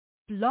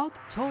Blog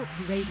Talk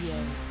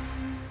Radio.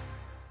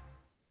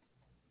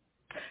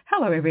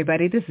 Hello,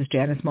 everybody. This is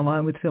Janice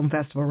Malone with Film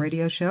Festival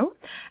Radio Show,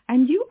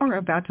 and you are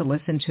about to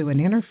listen to an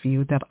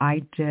interview that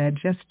I did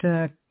just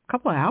a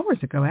couple of hours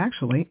ago,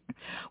 actually,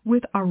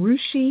 with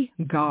Arushi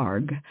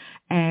Garg,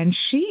 and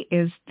she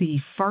is the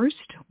first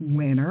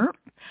winner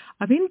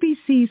of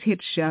NBC's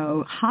hit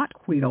show Hot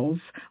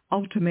Wheels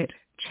Ultimate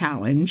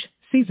Challenge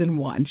Season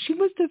 1. She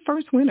was the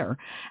first winner,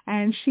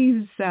 and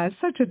she's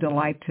such a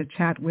delight to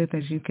chat with.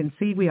 As you can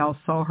see, we all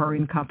saw her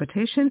in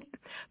competition,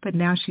 but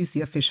now she's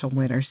the official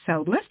winner.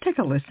 So let's take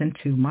a listen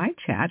to my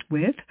chat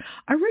with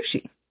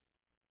Arushi.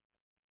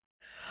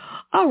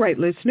 All right,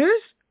 listeners,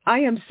 I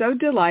am so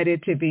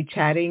delighted to be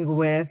chatting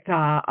with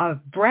a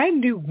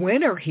brand new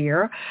winner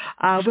here.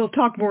 We'll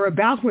talk more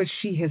about what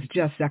she has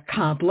just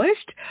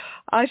accomplished.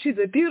 She's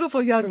a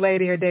beautiful young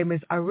lady. Her name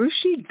is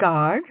Arushi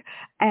Garg,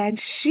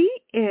 and she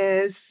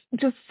is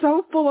just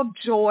so full of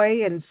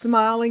joy and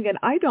smiling, and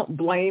I don't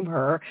blame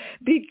her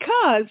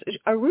because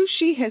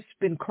Arushi has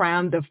been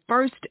crowned the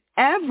first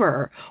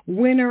ever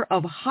winner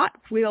of Hot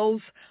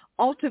Wheels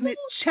Ultimate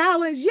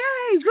Challenge.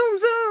 Yay! Zoom,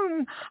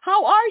 zoom!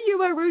 How are you,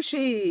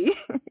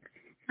 Arushi?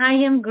 I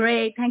am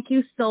great. Thank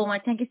you so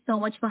much. Thank you so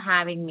much for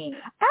having me.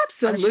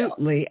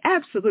 Absolutely.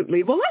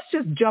 Absolutely. Well, let's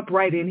just jump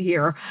right in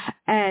here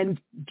and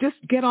just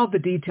get all the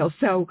details.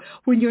 So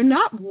when you're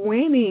not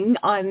winning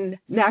on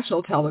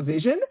national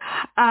television,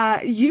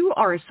 you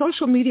are a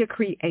social media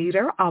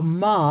creator, a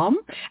mom.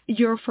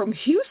 You're from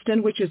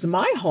Houston, which is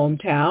my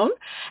hometown.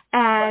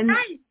 And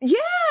nice.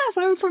 Yes,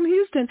 I'm from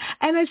Houston.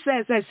 And as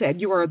I said,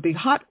 you are the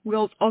Hot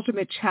Wheels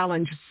Ultimate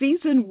Challenge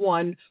Season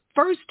 1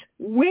 first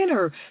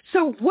winner.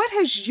 So what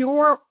has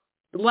your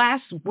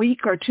last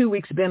week or 2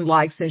 weeks been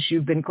like since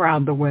you've been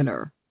crowned the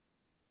winner?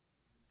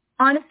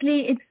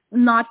 Honestly, it's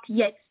not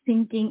yet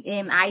sinking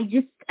in. I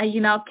just,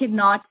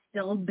 cannot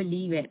still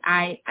believe it.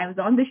 I was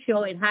on the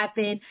show. It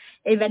happened.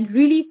 It went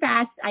really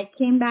fast. I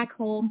came back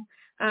home.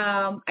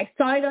 I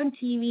saw it on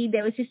TV.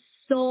 There was just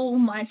so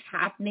much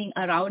happening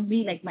around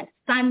me. Like my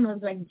son was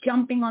like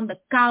jumping on the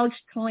couch,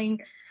 throwing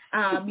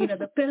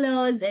the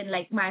pillows, and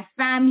like my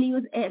family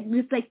was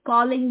just like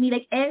calling me,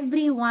 like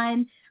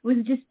everyone was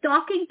just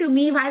talking to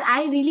me while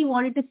I really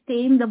wanted to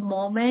stay in the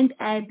moment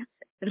and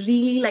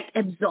really like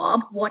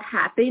absorb what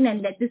happened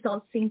and let this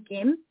all sink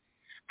in.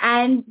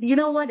 And you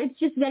know what? It's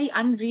just very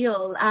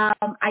unreal.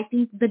 I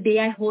think the day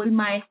I hold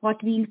my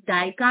Hot Wheels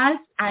die cast,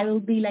 I will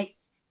be like,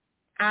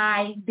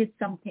 I did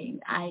something.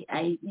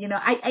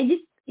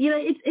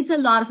 It's a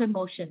lot of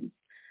emotions.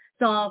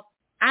 So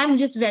I'm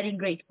just very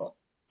grateful.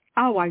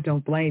 Oh, I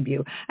don't blame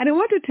you. And I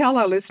want to tell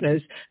our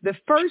listeners the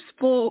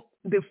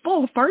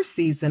full first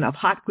season of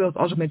Hot Wheels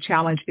Ultimate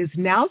Challenge is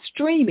now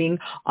streaming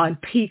on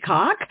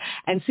Peacock,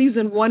 and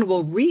Season 1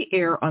 will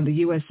re-air on the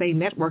USA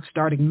Network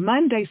starting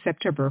Monday,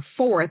 September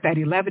 4th at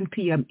 11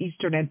 p.m.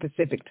 Eastern and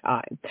Pacific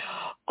time.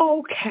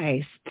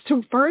 Okay,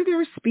 to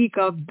further speak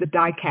of the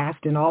die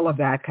cast and all of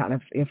that kind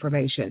of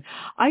information,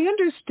 I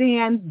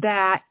understand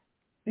that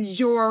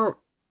your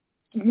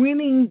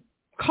winning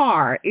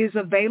car is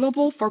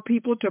available for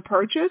people to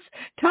purchase.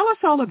 Tell us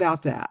all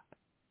about that.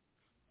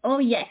 Oh,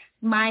 yes.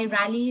 My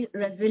Rally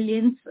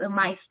Resilience,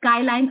 my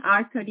Skyline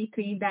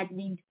R33 that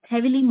we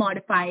heavily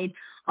modified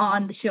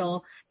on the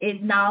show is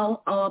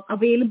now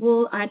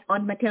available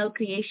on Mattel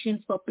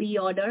Creations for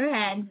pre-order.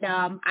 And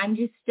I'm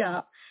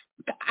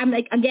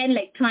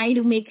trying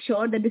to make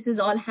sure that this is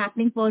all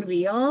happening for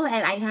real.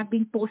 And I have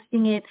been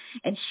posting it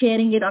and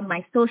sharing it on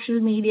my social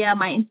media,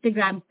 my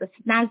Instagram, the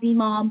Snazzy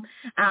Mom.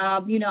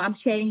 I'm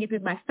sharing it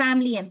with my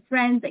family and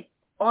friends, like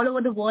all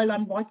over the world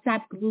on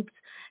WhatsApp groups.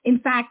 In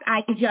fact,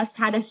 I just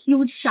had a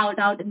huge shout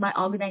out in my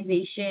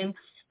organization.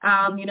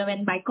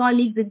 When my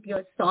colleagues and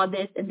peers saw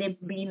this, and they've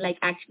been like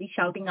actually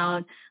shouting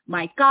out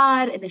my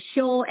car and the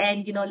show,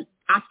 and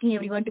asking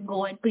everyone to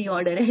go and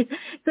pre-order it.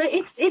 So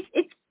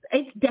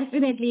it's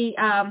definitely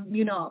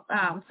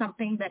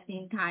something that the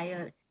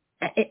entire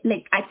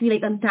I feel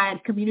like the entire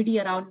community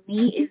around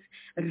me is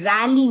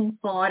rallying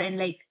for, and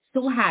like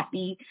so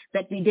happy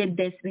that we did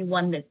this, we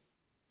won this.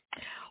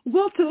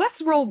 Well, so let's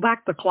roll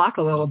back the clock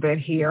a little bit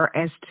here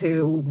as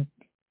to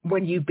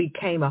when you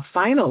became a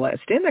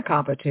finalist in the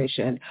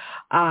competition.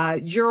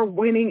 Your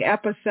winning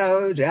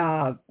episode,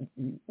 tell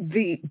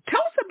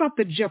us about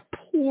the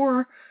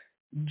Jaipur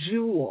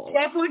Jewel.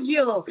 Jaipur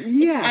Jewel.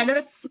 Yeah. I don't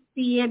know if you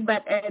see it,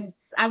 but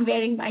I'm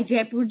wearing my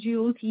Jaipur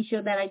Jewel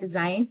t-shirt that I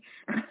designed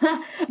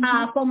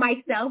for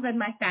myself and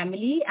my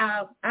family.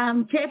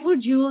 Jaipur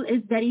Jewel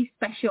is very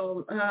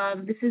special.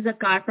 This is a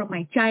car from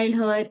my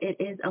childhood. It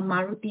is a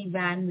Maruti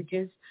van, which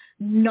is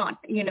not,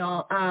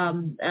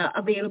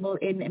 available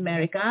in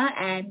America.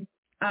 And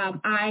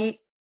I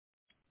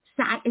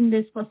sat in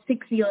this for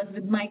 6 years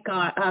with my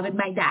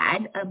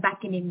dad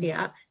back in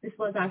India. This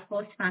was our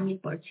first family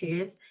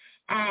purchase.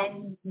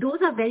 And those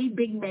are very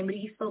big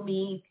memories for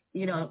me,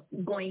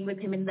 going with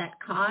him in that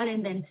car.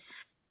 And then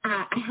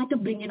I had to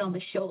bring it on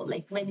the show.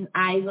 Like when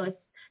I was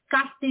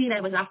casted. I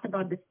was asked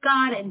about this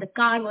car, and the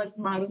car was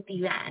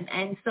Maruti van.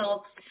 And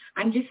so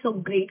I'm just so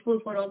grateful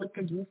for all the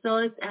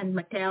producers and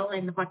Mattel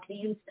and Hot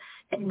Wheels,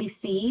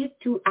 NBC,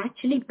 to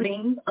actually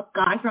bring a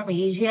car from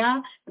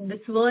Asia to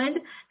this world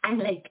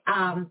and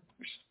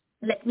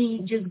let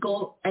me just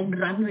go and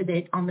run with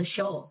it on the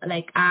show.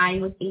 Like, I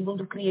was able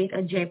to create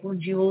a Jaipur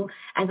jewel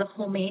as a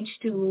homage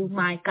to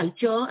my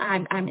culture.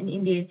 I'm an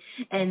Indian,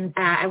 and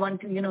I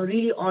want to,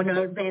 really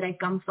honor where I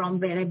come from,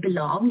 where I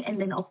belong. And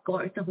then, of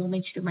course, a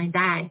homage to my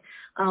dad,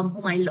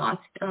 whom I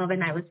lost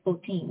when I was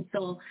 14.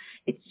 So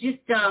it's just,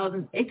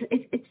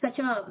 it's such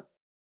a,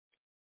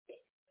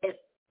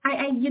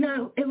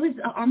 it was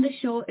on the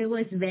show, it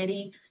was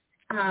very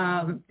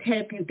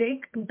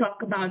therapeutic to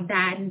talk about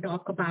that and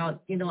talk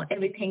about,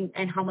 everything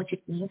and how much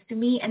it means to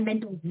me. And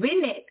then to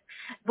win it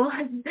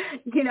was,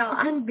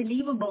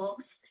 unbelievable.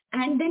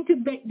 And then to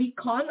be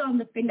called on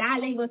the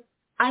finale was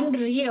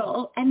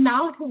unreal. And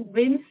now to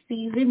win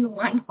season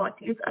 1 Hot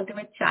Wheels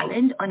Ultimate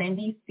Challenge on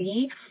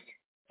NBC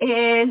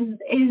is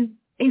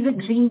a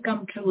dream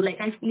come true. Like,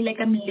 I feel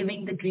like I'm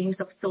living the dreams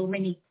of so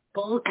many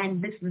people,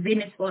 and this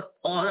win is for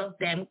all of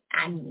them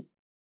and me.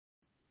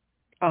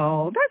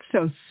 Oh, that's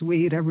so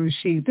sweet,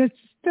 Arushi.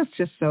 That's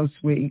just so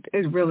sweet.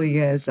 It really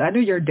is. I know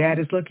your dad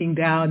is looking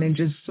down and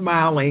just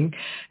smiling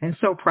and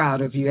so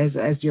proud of you,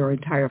 as your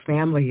entire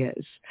family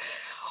is.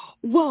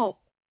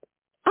 Well,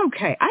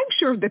 okay, I'm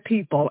sure the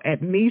people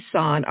at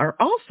Nissan are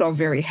also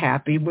very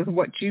happy with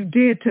what you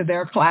did to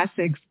their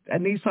classic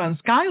Nissan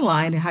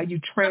Skyline and how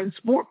you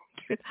transformed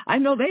it. I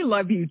know they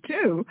love you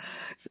too.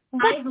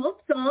 I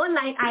hope so.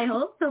 Like, I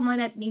hope someone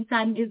at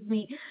Nissan gives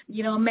me,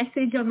 a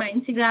message on my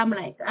Instagram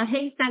like,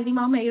 hey, Sandy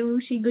Mom, hey,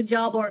 Arushi, good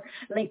job. Or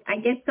like, I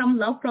get some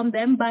love from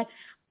them. But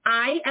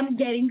I am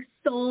getting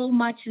so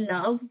much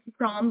love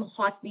from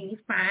Hot Wheels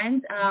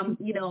fans.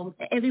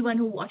 Everyone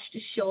who watched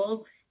the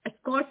show. Of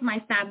course,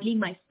 my family,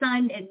 my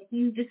son, and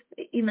he's just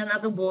in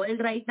another world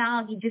right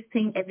now. He just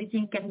thinks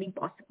everything can be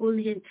possible.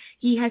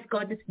 He has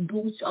got this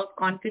boost of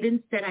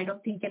confidence that I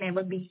don't think can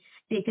ever be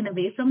taken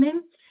away from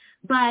him.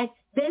 But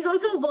there's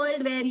also a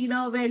world where,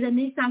 where the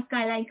Nissan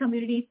Skyline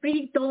community is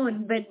pretty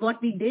torn with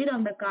what we did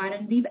on the car,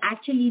 and we've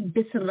actually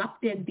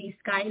disrupted the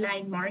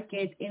Skyline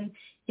market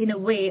in a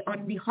way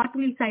on the Hot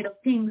Wheels side of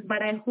things.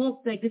 But I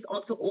hope that this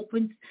also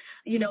opens,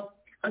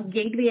 a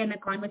gateway and a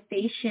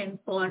conversation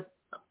for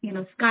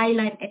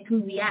Skyline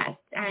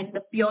enthusiasts and the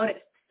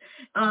purists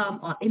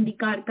in the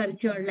car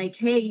culture. Like,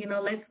 hey,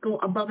 let's go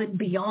above and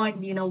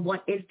beyond,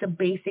 what is the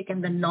basic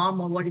and the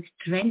norm or what is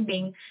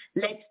trending.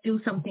 Let's do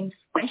something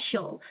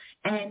special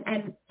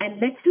and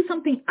let's do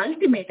something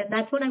ultimate. And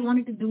that's what I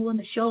wanted to do on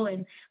the show.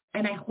 And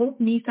I hope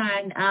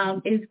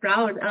Nissan is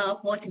proud of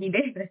what we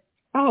did.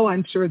 Oh,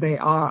 I'm sure they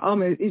are.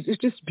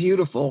 It's just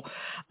beautiful.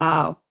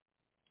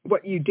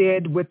 What you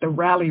did with the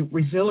rally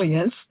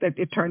resilience that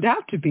it turned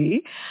out to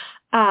be.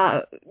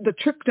 The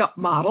tricked up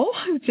model,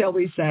 shall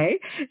we say.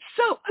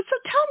 So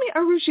tell me,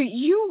 Arushi,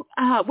 you,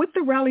 with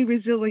the Rally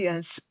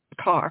Resilience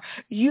car,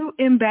 you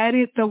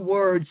embedded the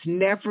words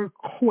never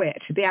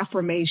quit, the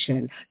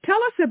affirmation. Tell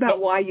us about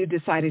why you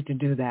decided to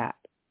do that.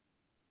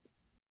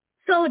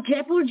 So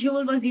Jaipur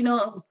Jewel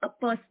was, a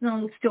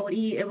personal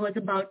story. It was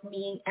about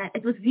me.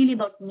 It was really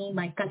about me,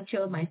 my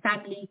culture, my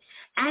family.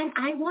 And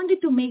I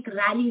wanted to make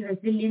rally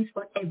resilience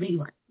for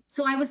everyone.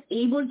 So I was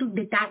able to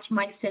detach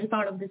myself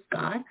out of this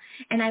car,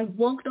 and I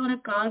worked on a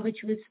car which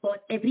was for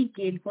every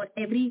kid, for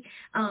every,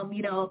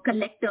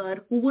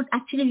 collector who would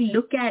actually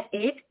look at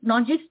it,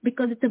 not just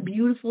because it's a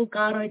beautiful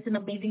car or it's an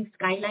amazing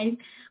skyline,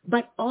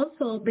 but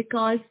also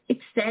because it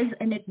says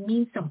and it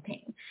means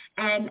something.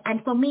 And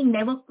for me,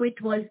 never quit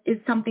is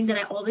something that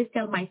I always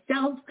tell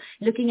myself,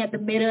 looking at the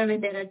mirror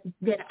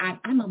when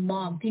I'm a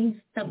mom. Things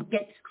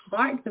get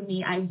hard for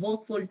me. I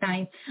work full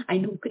time.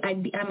 I'm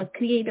a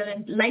creator,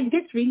 and life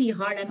gets really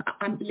hard.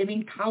 I'm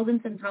living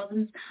thousands and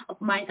thousands of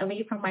miles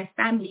away from my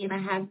family, and I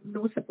have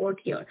no support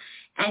here.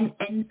 And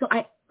so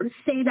I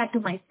say that to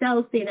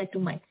myself, say that to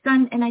my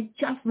son, and I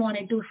just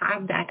wanted to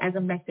have that as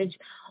a message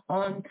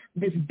on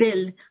this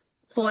build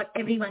for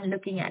everyone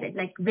looking at it.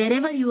 Like,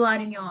 wherever you are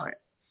in your,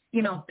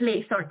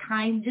 place or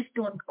time, just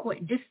don't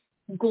quit. Just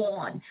go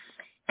on.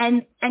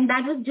 And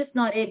that was just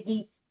not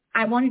it.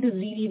 I wanted to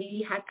really,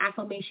 really have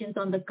affirmations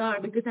on the car,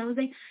 because I was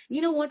like,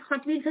 you know what?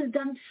 Hot Wheels has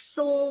done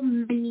so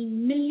many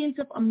millions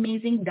of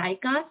amazing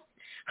die-casts.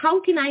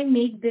 How can I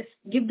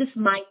give this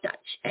my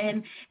touch?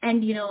 And I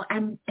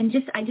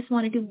just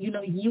wanted to,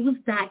 use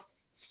that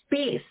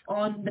space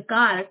on the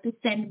car to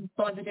send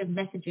positive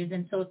messages.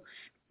 And so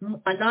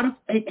a lot of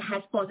it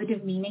has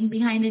positive meaning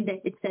behind it.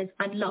 That it says,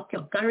 unlock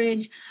your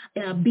courage,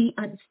 be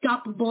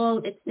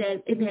unstoppable. It says,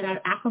 there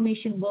are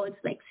affirmation words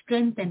like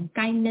strength and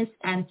kindness.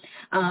 And,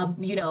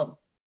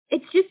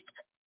 it's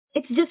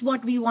just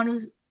what we want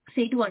to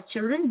say to our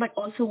children, but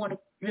also want to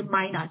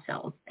remind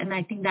ourselves. And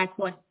I think that's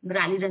what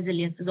Rally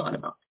Resilience is all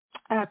about.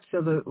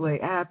 Absolutely.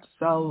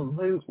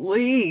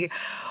 Absolutely.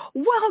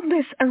 Well,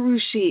 Miss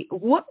Arushi,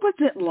 what was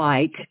it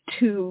like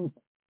to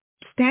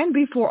stand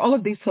before all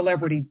of these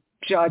celebrity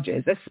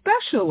judges,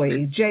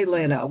 especially Jay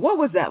Leno? What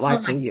was that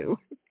like for you?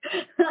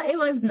 It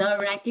was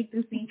nerve-wracking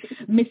to see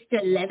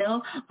Mr.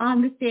 Leno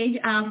on the stage.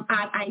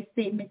 I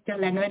say Mr.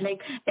 Leno, and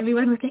like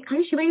everyone was like,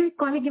 Arushi, why are you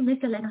calling him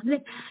Mr. Leno? I'm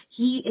like,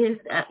 he is,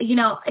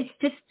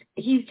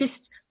 he's just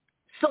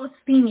so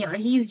senior.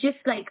 He's just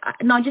like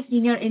not just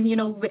senior in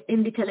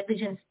in the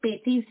television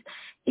space.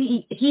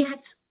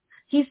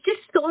 He's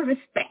just so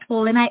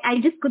respectful, and I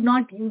just could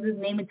not use his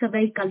name. It's a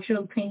very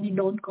cultural thing. We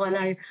don't call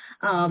our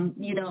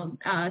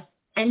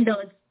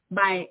elders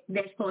by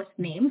their first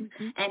names,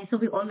 and so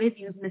we always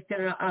use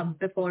Mr.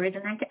 Before it,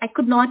 and I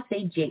could not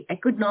say J. I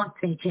could not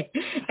say J,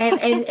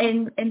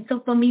 and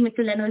so for me, Mr.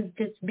 Leno has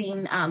just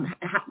been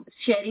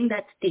sharing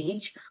that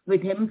stage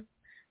with him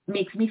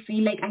makes me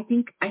feel like I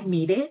think I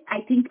made it.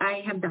 I think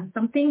I have done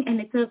something, and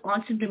it's a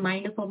constant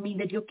reminder for me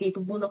that you're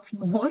capable of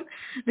more,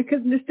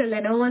 because Mr.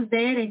 Leno was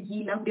there and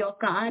he loved your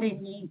car,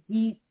 and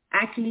he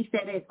actually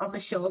said it on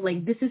the show,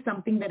 like this is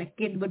something that a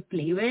kid would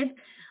play with,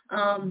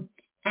 and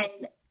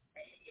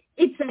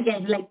it's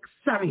again like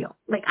surreal.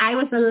 Like I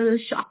was a little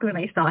shocked when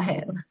I saw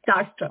him,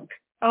 starstruck.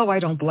 Oh, I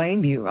don't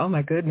blame you. Oh,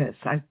 my goodness.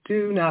 I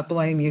do not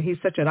blame you. He's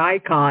such an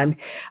icon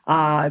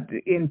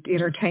in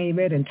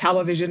entertainment and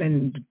television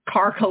and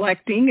car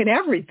collecting and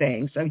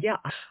everything. So, yeah.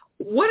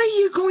 What are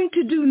you going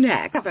to do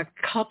next? I have a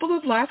couple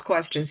of last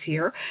questions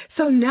here.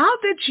 So now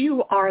that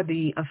you are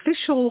the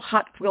official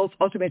Hot Wheels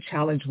Ultimate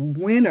Challenge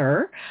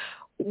winner,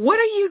 what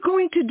are you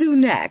going to do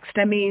next?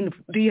 I mean,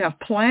 do you have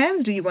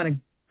plans? Do you want to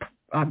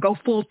go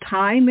full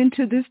time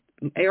into this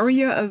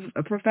area of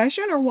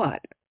profession or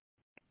what?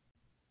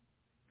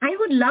 I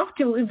would love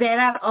to. If there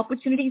are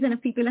opportunities and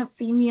if people have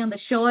seen me on the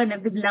show and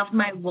if they've loved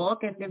my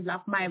work and they've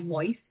loved my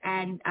voice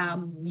and,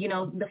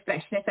 the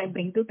freshness I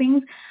bring to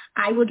things,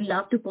 I would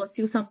love to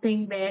pursue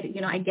something where,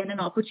 I get an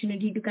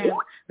opportunity to kind of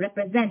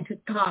represent, to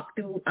talk,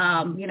 to,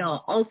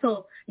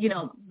 also,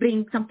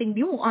 bring something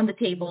new on the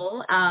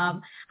table.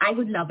 I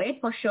would love it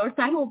for sure.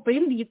 So I'm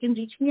open. You can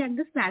reach me at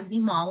the Snazzy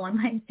Mom on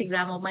my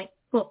Instagram or my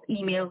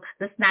email,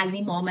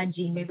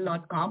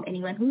 thesnazzymom@gmail.com,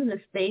 anyone who's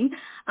listening.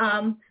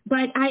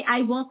 But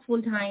I work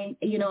full-time,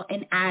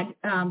 in ad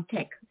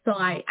tech. So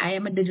I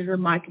am a digital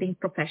marketing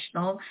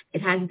professional.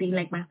 It has been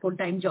like my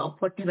full-time job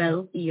for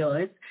 12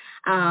 years.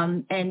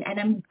 And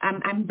I'm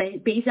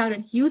based out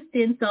in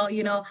Houston. So,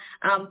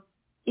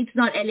 it's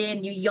not LA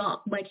and New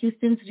York, but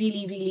Houston's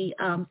really, really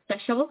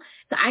special.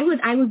 So I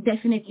would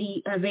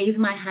definitely raise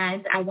my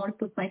hands. I want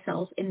to put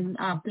myself in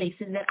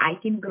places that I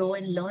can grow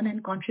and learn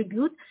and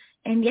contribute.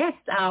 And yes,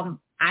 I'm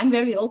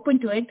very open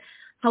to it.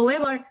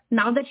 However,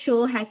 now that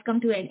show has come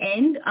to an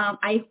end,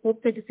 I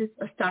hope that this is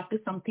a start to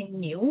something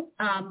new.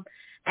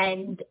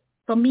 And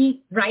for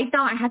me, right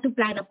now, I have to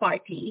plan a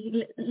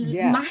party.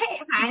 Yeah. My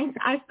hands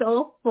are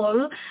so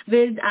full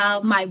with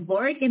my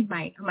work and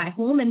my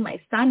home and my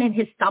son and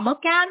his summer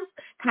camps.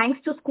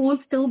 Thanks to school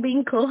still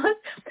being closed,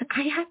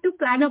 I have to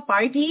plan a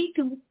party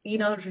to,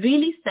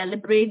 really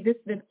celebrate this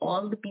with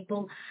all the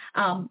people,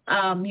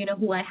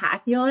 who I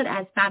have here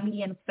as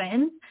family and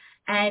friends.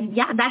 And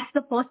yeah, that's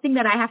the first thing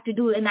that I have to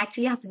do, and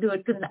actually I have to do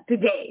it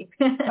today.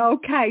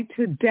 Okay,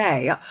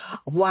 today.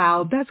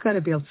 Wow, that's going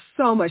to be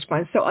so much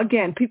fun. So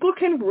again, people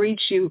can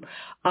reach you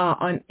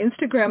on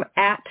Instagram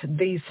at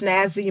the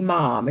Snazzy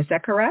Mom. Is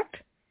that correct?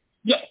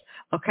 Yes.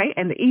 Okay,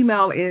 and the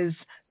email is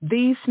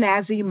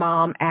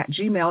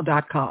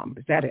thesnazzymom@gmail.com.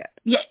 Is that it?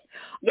 Yes.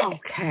 Yes.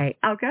 Okay.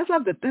 I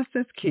love that.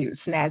 That's cute,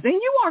 snazzy. And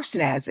you are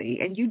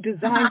snazzy, and you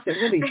design some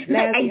really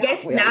snazzy. I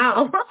guess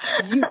now.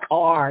 You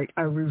are,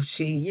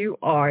 Arushi. You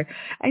are.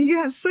 And you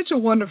have such a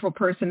wonderful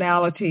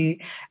personality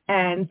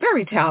and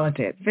very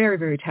talented, very,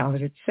 very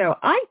talented. So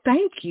I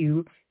thank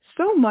you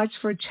so much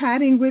for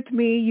chatting with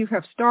me. You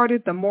have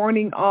started the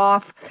morning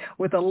off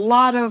with a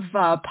lot of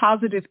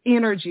positive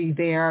energy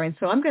there. And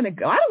so I'm going to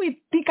go. I don't even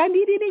think I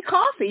need any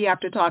coffee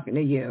after talking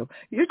to you.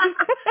 You're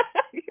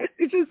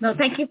just, no,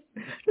 thank you.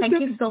 Thank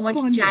you so much,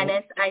 wonderful.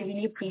 Janice. I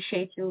really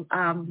appreciate you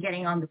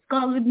getting on this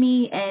call with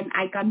me. And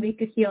I can't wait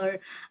to hear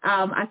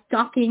us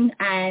talking.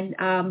 And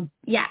I'm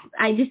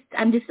just,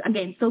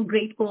 again, so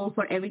grateful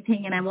for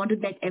everything. And I want to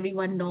let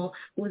everyone know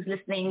who's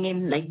listening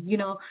and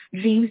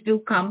dreams do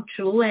come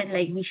true. And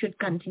we should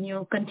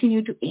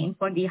continue to aim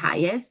for the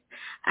highest.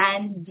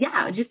 And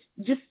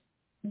just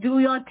do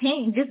your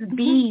thing. Just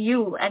be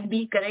you and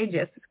be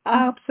courageous.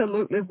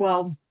 Absolutely.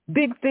 Well,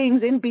 big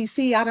things,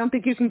 NBC. I don't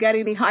think you can get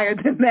any higher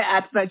than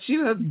that, but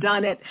you have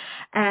done it.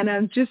 And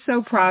I'm just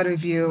so proud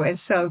of you. And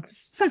so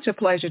such a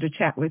pleasure to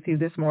chat with you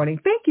this morning.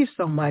 Thank you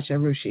so much,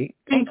 Arushi.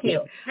 Thank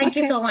you. Thank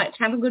you so much.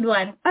 Have a good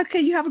one.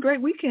 Okay. You have a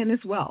great weekend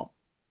as well.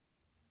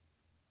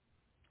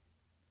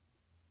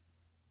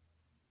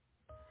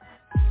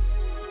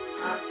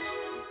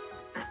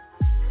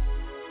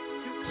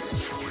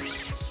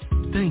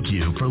 Thank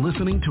you for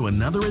listening to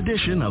another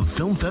edition of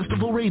Film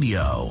Festival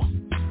Radio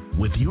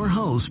with your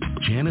host,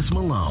 Janice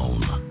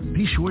Malone.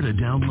 Be sure to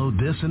download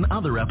this and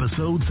other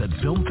episodes at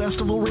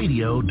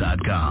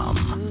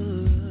filmfestivalradio.com.